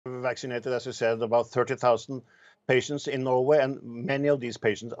vaccinated, as you said, about 30,000 patients in Norway, and many of these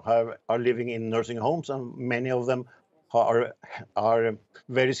patients are living in nursing homes, and many of them are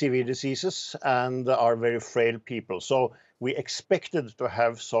very severe diseases and are very frail people. So we expected to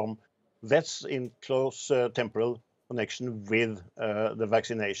have some deaths in close temporal connection with the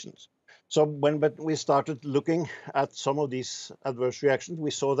vaccinations. So when we started looking at some of these adverse reactions,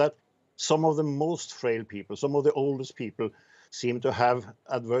 we saw that some of the most frail people, some of the oldest people, seem to have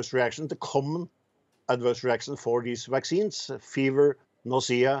adverse reactions, the common adverse reaction for these vaccines: fever,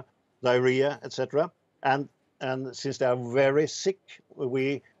 nausea, diarrhea, etc. And since they are very sick,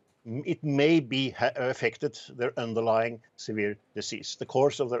 it may be affected their underlying severe disease, the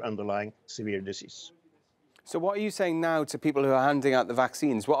course of their underlying severe disease. So what are you saying now to people who are handing out the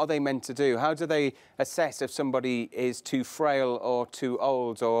vaccines? What are they meant to do? How do they assess if somebody is too frail or too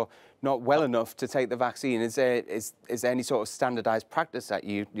old or not well enough to take the vaccine? Is there any sort of standardized practice that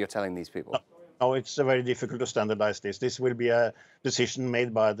you're telling these people? No, it's very difficult to standardize this. This will be a decision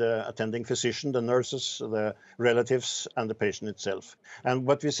made by the attending physician, the nurses, the relatives, and the patient itself. And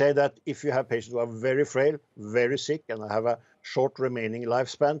what we say that if you have patients who are very frail, very sick, and have a short remaining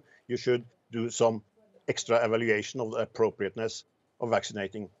lifespan, you should do some extra evaluation of the appropriateness of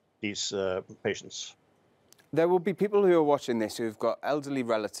vaccinating these patients. There will be people who are watching this who've got elderly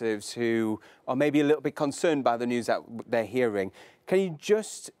relatives who are maybe a little bit concerned by the news that they're hearing. Can you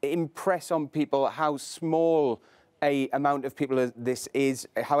just impress on people how small a amount of people this is,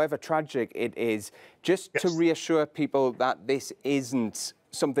 however tragic it is, just to reassure people that this isn't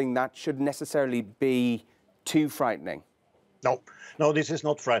something that should necessarily be too frightening? No, this is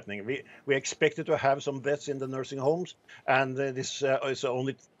not frightening. We expected to have some deaths in the nursing homes, and this is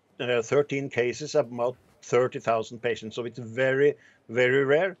only 13 cases, about 30,000 patients. So it's very, very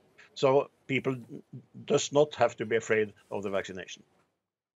rare. So people does not have to be afraid of the vaccination.